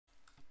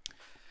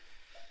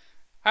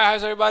Hi,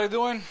 how's everybody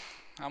doing?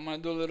 I'm gonna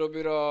do a little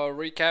bit of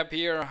recap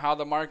here on how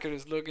the market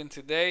is looking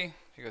today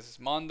because it's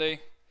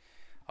Monday,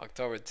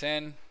 October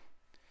 10,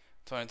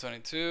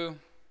 2022.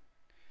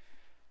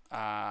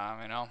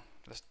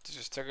 Let's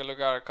just take a look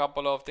at a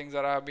couple of things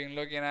that I've been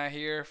looking at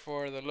here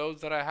for the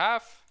loads that I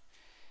have.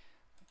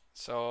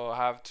 So I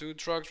have two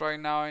trucks right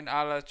now in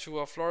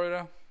Alachua,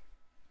 Florida,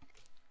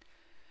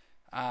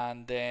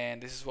 and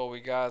then this is what we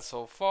got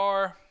so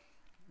far.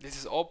 This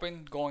is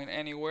open, going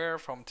anywhere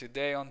from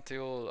today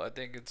until I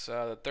think it's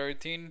the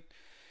 13th,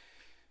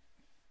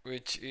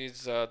 which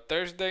is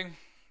Thursday.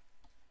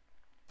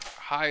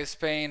 Highest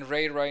paying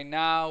rate right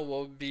now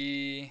will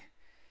be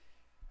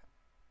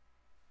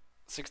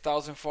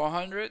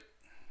 6,400,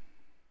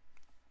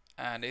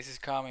 and this is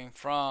coming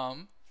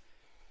from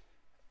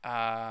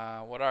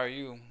what are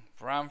you?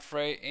 Ram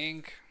Freight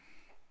Inc.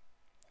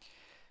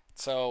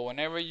 So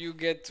whenever you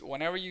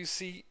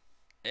see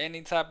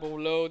any type of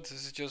loads,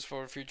 this is just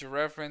for future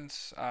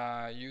reference.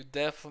 You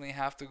definitely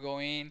have to go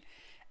in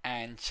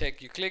and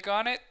check. You click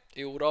on it,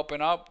 it would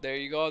open up. There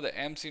you go, the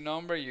MC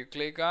number. You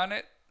click on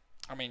it.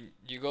 I mean,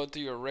 you go to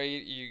your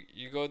rate.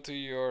 You go to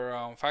your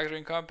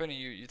factoring company.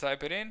 You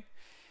type it in,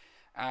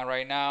 and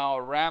right now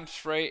Rams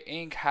Freight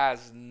Inc.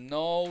 has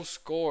no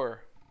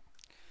score.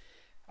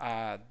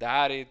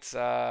 That it's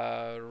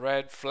a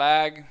red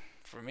flag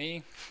for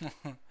me.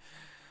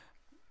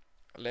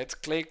 Let's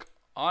click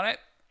on it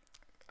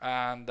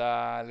and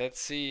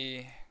let's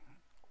see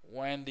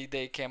when did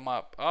they came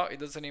up. Oh, it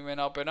doesn't even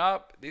open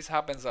up. This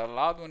happens a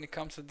lot when it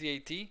comes to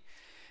DAT.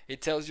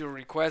 It tells you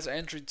request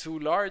entry too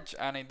large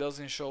and it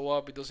doesn't show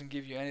up. It doesn't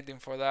give you anything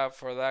for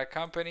that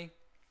company.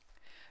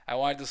 I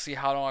wanted to see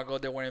how long ago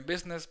they were in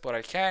business, but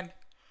I can't.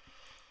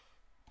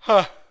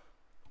 Huh.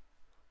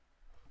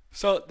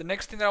 So the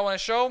next thing that I want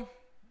to show,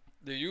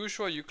 the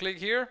usual, you click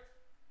here.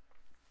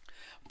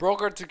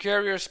 Broker to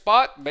carrier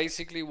spot,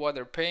 basically what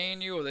they're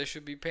paying you or they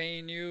should be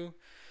paying you.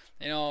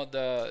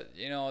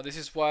 This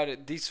is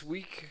what this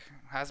week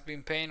has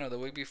been paying or the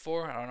week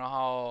before. I don't know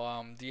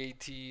how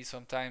DAT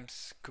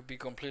sometimes could be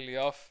completely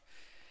off.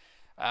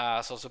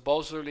 So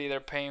supposedly they're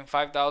paying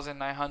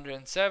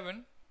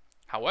 5,907.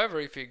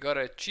 However, if you got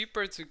a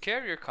cheaper to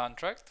carrier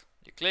contract,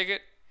 you click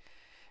it.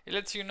 It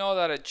lets you know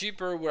that a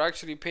cheaper would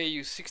actually pay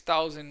you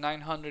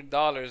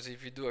 $6,900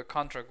 if you do a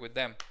contract with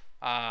them.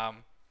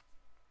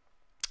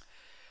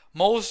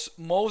 Most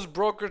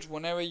brokers,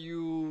 whenever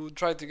you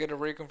try to get a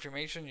rate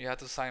confirmation, you have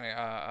to sign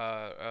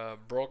a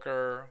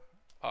broker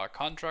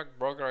contract,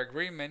 broker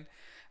agreement,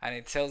 and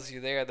it tells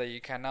you there that you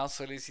can now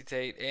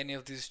solicitate any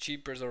of these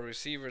cheapers or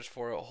receivers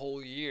for a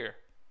whole year,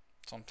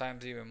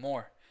 sometimes even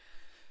more.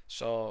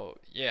 So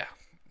yeah,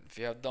 if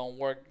you have done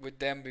work with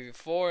them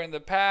before in the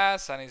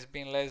past and it's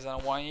been less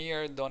than 1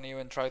 year, don't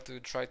even try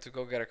to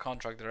go get a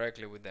contract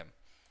directly with them.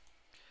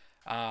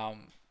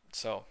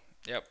 So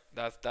yep,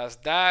 that's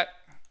that.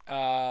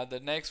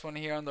 The next one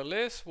here on the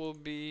list will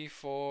be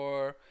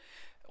for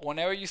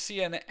whenever you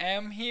see an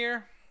M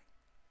here,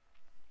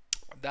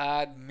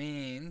 that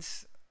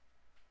means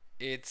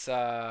it's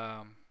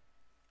a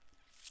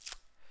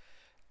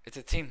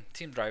team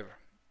driver.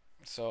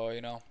 So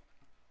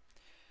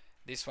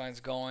this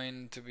one's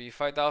going to be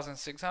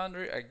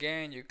 5,600.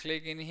 Again, you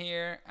click in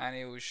here and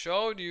it will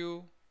show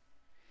you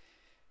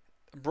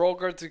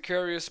broker to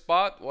carrier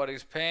spot what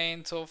is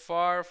paying so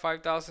far,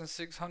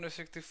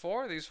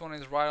 5,664. This one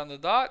is right on the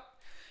dot.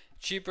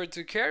 Cheaper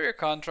to carrier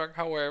contract,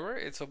 however,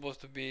 it's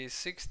supposed to be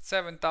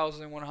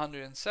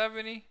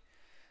 7,170.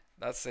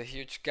 That's a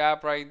huge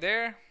gap right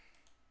there.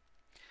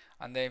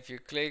 And then if you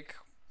click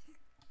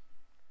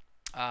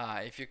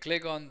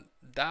on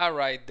that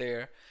right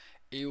there,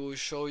 it will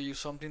show you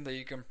something that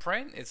you can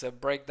print. It's a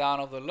breakdown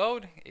of the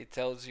load. It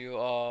tells you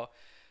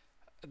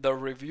the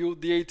review,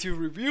 DAT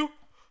review.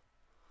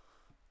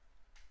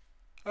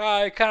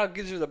 It kind of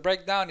gives you the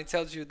breakdown. It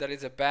tells you that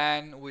it's a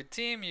ban with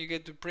team. You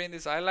get to print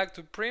this. I like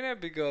to print it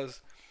because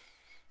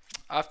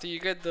after you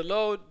get the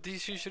load,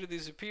 this usually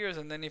disappears,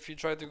 and then if you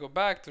try to go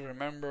back to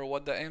remember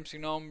what the MC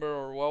number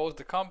or what was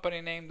the company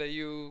name that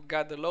you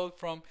got the load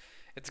from,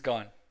 it's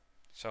gone.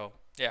 So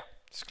yeah,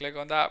 just click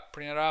on that,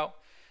 print it out,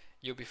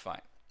 you'll be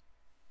fine.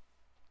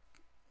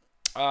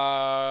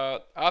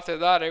 After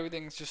that,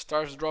 everything just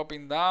starts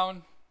dropping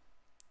down.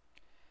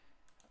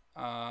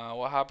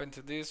 What happened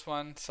to this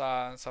one?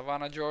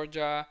 Savannah,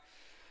 Georgia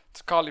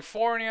to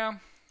California,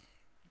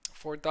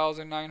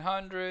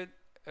 4,900.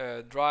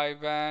 Dry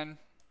van.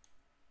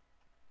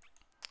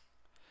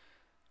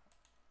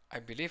 I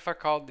believe I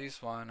called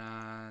this one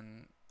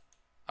and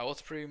I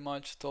was pretty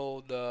much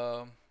told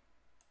that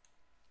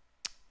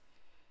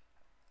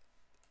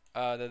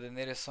they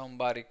needed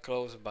somebody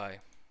close by,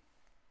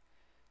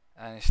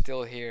 and it's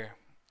still here.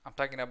 I'm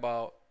talking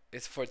about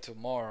it's for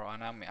tomorrow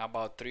and I'm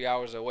about 3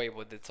 hours away,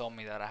 but they told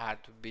me that I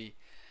had to be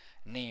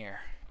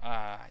near.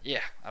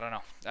 Yeah, I don't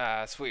know.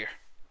 It's weird.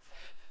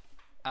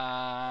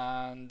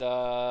 And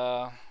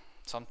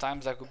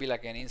sometimes that could be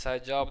like an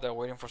inside job. They're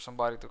waiting for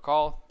somebody to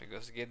call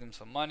because to give them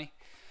some money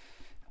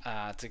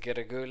to get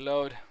a good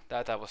load,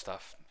 that type of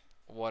stuff.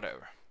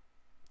 Whatever.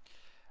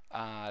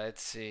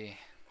 Let's see.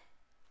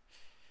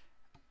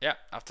 yeah,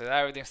 after that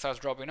everything starts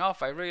dropping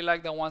off. I really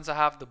like the ones that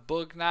have the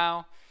book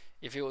now.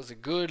 If it was a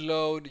good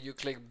load, you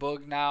click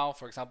book now.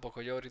 For example,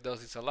 Coyote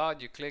does this a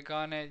lot. You click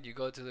on it, you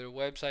go to their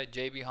website.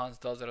 JB Hunts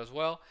does it as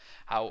well.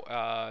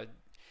 How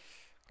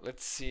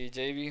let's see,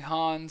 JB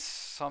Hunts,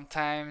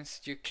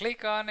 sometimes you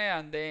click on it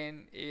and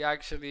then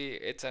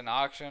it's an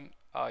auction.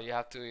 You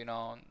have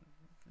to,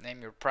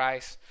 name your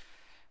price,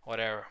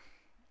 whatever.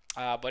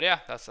 But yeah,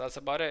 that's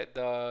about it.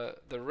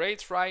 The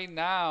rates right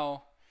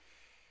now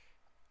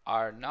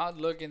are not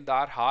looking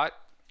that hot,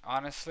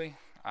 honestly.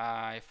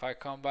 If I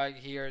come back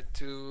here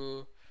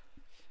to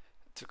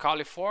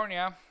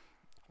California,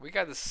 we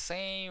got the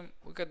same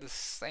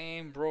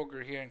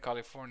broker here in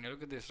California.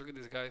 Look at this,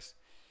 guys,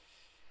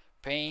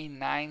 paying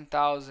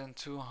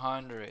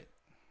 9,200.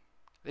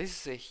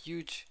 This is a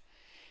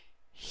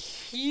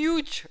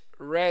huge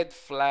red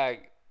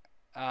flag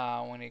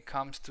when it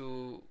comes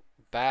to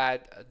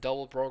bad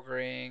double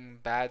brokering,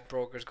 bad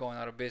brokers going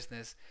out of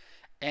business,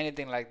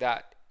 anything like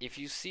that. If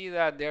you see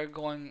that they're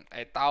going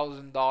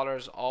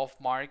 $1,000 off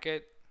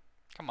market,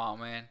 come on,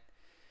 man,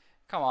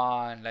 come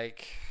on,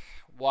 like,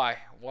 why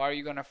are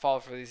you gonna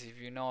fall for this if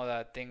you know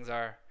that things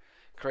are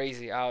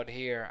crazy out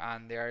here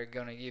and they're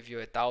gonna give you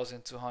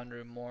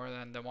 1,200 more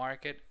than the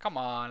market? Come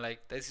on,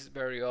 like, this is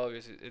very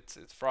obvious. It's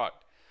fraud.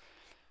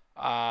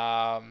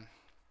 um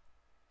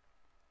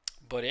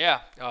but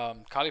yeah,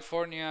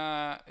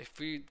 California, if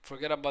we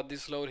forget about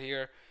this load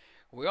here,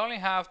 we only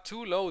have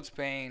two loads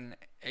paying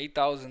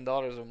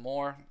 $8,000 or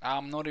more.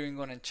 I'm not even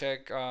gonna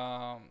check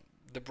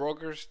the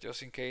brokers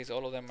just in case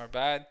all of them are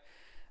bad.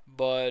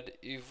 But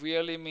if we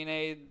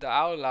eliminate the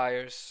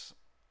outliers,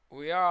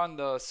 we are on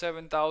the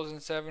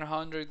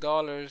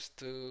 $7,700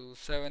 to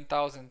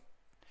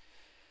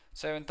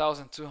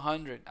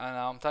 7,200, and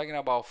I'm talking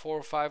about 4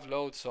 or 5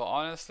 loads. So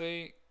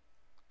honestly,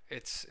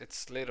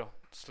 it's little.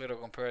 It's little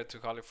compared to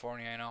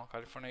California.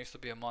 California used to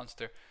be a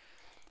monster.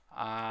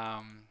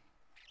 Um,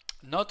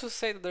 Not to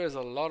say that there's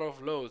a lot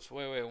of loads.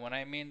 Wait. When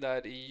I mean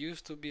that it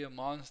used to be a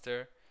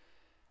monster,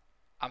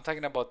 I'm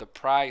talking about the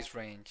price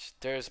range.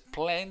 There's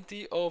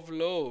plenty of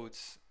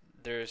loads.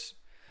 There's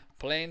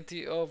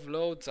plenty of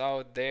loads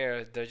out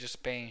there. They're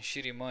just paying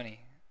shitty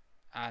money.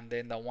 And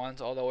then the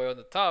ones all the way on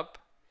the top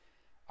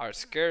are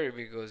scary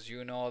because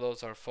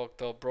those are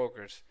fucked up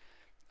brokers.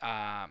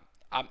 I'm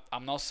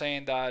not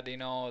saying that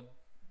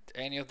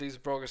any of these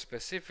brokers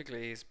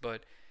specifically is,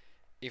 but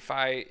if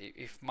my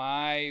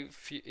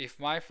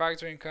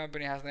factoring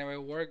company has never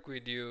worked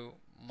with you,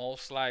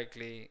 most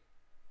likely,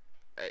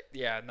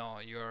 yeah, no,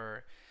 you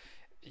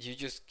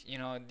just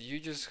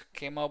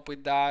came up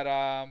with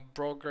that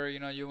broker.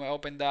 You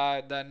opened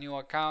that new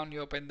account,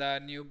 you opened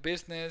that new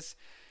business,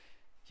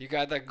 you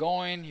got that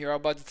going, you're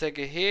about to take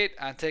a hit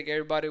and take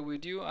everybody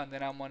with you, and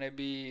then I'm gonna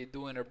be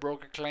doing a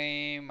broker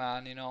claim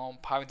and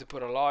having to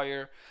put a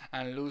lawyer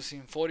and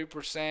losing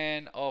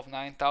 40% of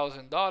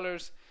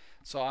 $9,000.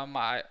 So I'm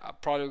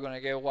probably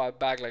gonna get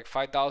back like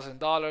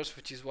 $5,000,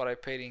 which is what I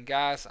paid in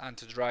gas and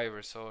to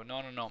drivers. So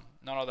no,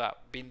 none of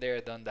that. Been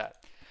there, done that.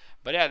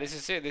 But yeah, this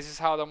is it. This is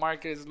how the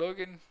market is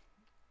looking.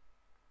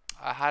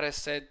 I had it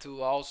said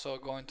to also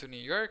going to New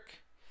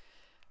York,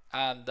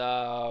 and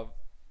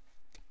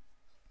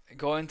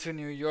going to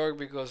New York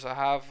because I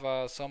have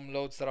some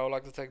loads that I would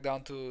like to take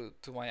down to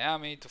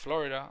Miami, to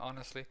Florida,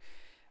 honestly.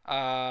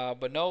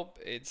 But nope,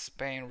 it's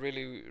paying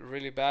really,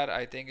 really bad.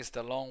 I think it's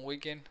the long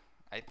weekend.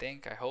 I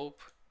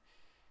hope.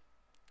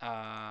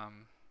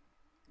 Um,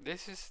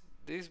 this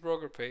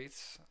broker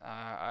pays.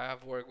 I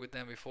have worked with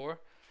them before.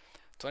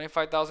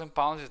 25,000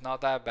 pounds is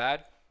not that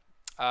bad.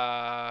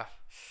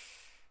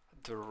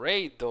 The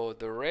rate though,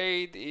 the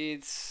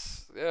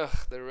rate's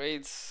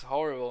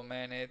horrible,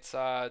 man. It's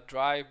a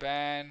dry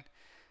ban,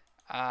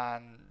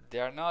 and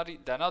they're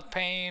not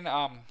paying.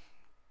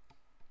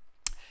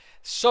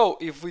 So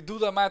if we do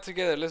the math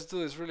together, let's do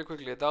this really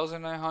quickly.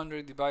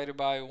 1,900 divided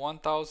by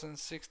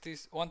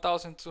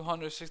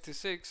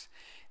 1,266.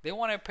 They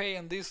want to pay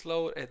on this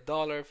load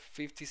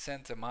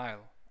 $1.50 a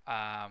mile.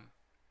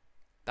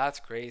 That's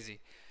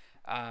crazy.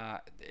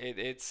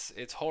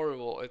 It's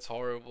horrible. It's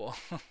horrible.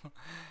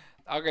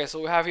 Okay, so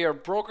we have here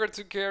broker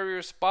to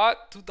carrier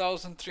spot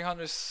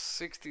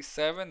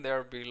 2,367.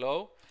 They're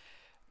below.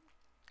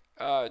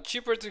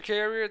 Cheaper to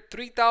carrier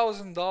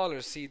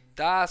 $3,000. See,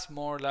 that's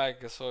more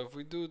like it. So if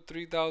we do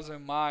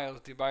 3,000 miles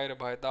divided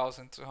by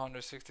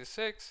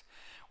 1,266,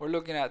 we're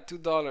looking at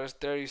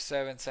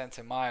 $2.37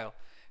 a mile.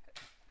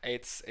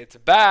 It's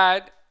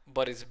bad,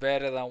 but it's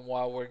better than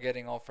what we're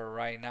getting offered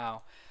right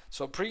now.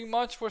 So pretty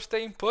much we're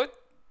staying put.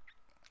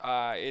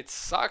 It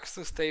sucks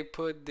to stay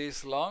put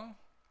this long,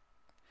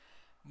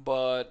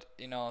 but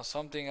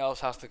something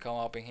else has to come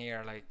up in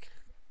here. Like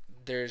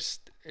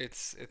it's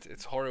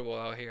horrible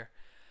out here.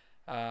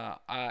 I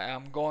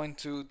am going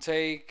to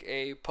take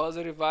a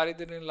positive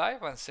attitude in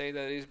life and say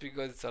that it's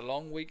because it's a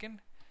long weekend.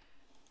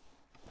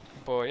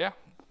 But yeah,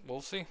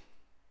 we'll see.